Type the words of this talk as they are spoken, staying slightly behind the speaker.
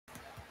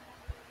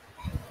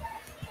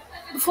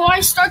before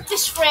I start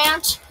this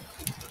rant,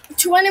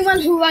 to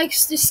anyone who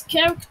likes this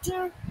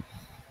character,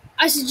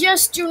 I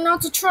suggest you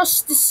not to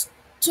trust this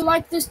to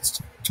like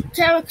this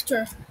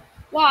character.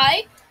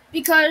 Why?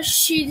 Because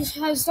she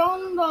has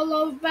done a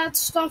lot of bad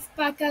stuff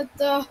back at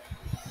the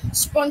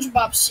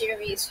Spongebob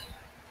series.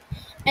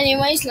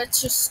 Anyways,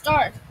 let's just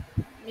start.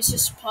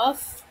 Mrs.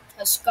 Puff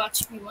has got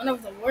to be one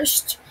of the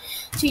worst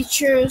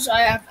teachers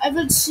I have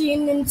ever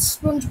seen in the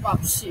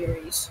Spongebob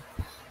series.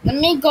 Let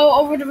me go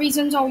over the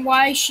reasons on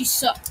why she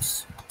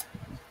sucks.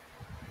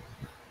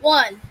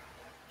 1.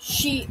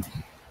 She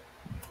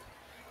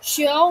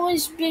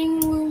always been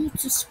rude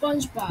to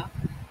SpongeBob.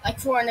 Like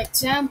for an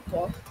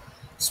example,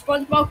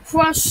 SpongeBob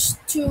crashed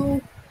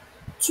to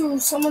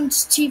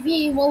someone's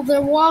TV while they're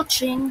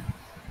watching,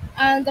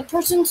 and the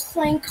person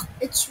think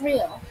it's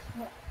real.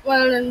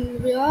 Well,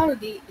 in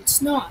reality,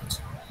 it's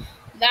not.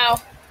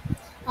 Now,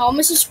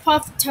 Mrs.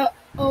 Puff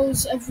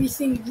tells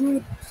everything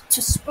rude to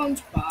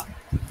SpongeBob,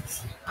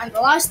 and the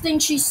last thing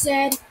she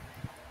said,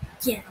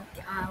 "Get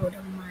out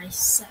of my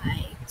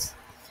sight."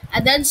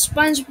 And then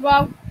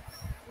SpongeBob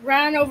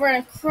ran over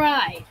and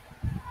cried.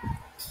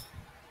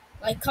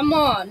 Like, come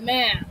on,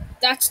 man.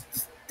 That's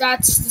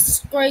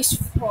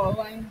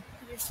disgraceful, and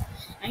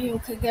you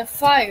could get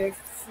fired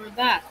for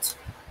that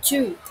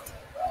too.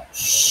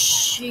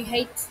 She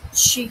hits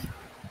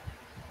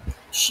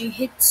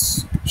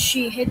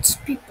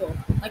people.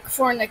 Like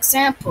for an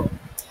example,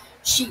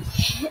 she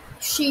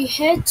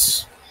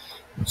hit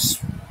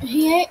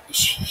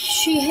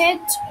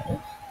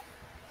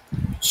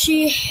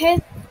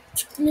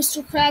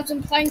Mr. Krabs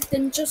and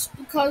Plankton just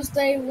because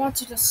they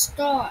wanted a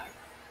star.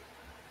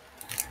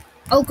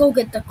 I'll go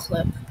get the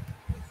clip.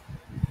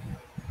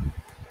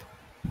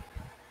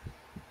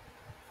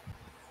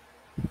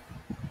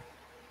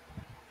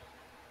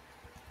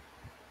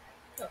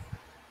 Go.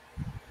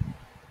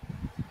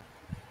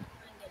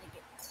 I'm gonna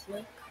get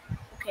clip.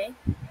 Okay.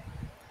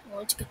 I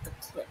want to get the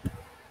clip.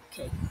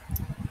 Okay.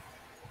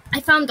 I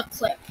found the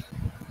clip.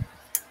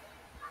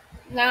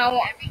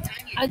 Now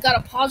I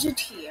gotta pause it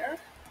here.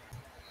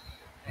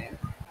 And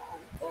I'll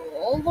go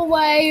all the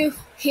way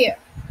here.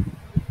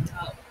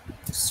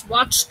 Just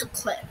watch the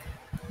clip.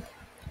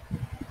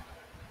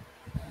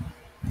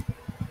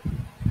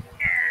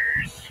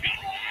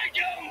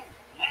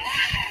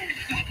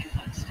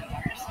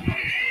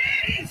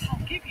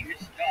 I'll give you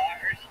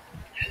stars.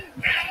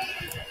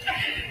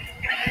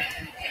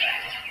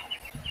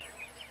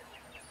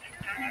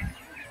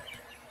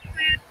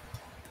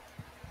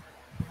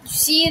 You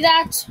see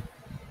that?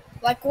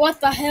 Like, what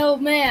the hell,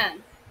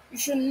 man? You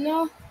should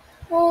know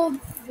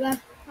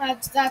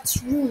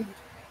that's rude.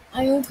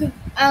 And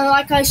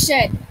like I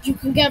said, you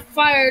can get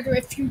fired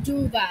if you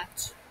do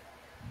that.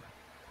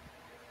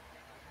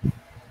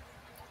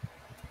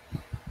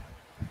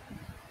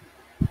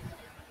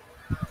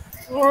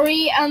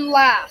 Three and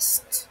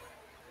last.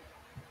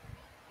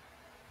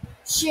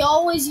 She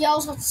always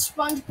yells at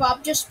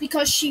SpongeBob just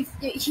because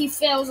he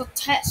fails a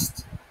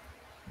test.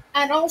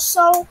 And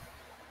also,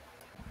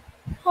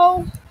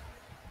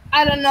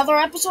 at another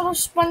episode of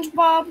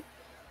SpongeBob,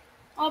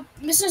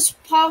 Mrs.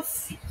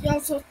 Puff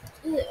yells at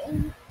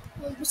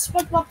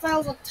SpongeBob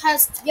fails a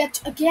test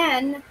yet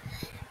again,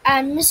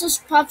 and Mrs.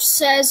 Puff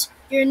says,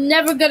 "You're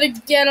never gonna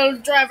get a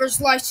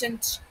driver's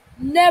license.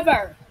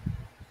 Never."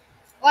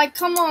 Like,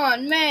 come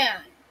on,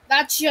 man.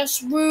 That's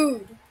just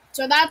rude.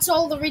 So that's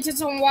all the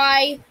reasons on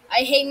why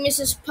I hate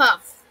Mrs.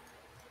 Puff.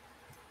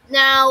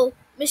 Now,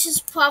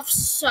 Mrs. Puff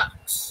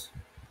sucks.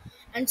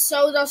 And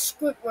so does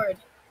Squidward.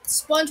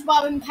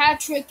 SpongeBob and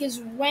Patrick is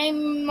way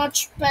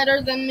much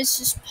better than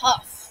Mrs.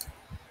 Puff.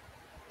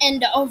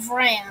 End of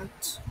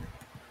rant.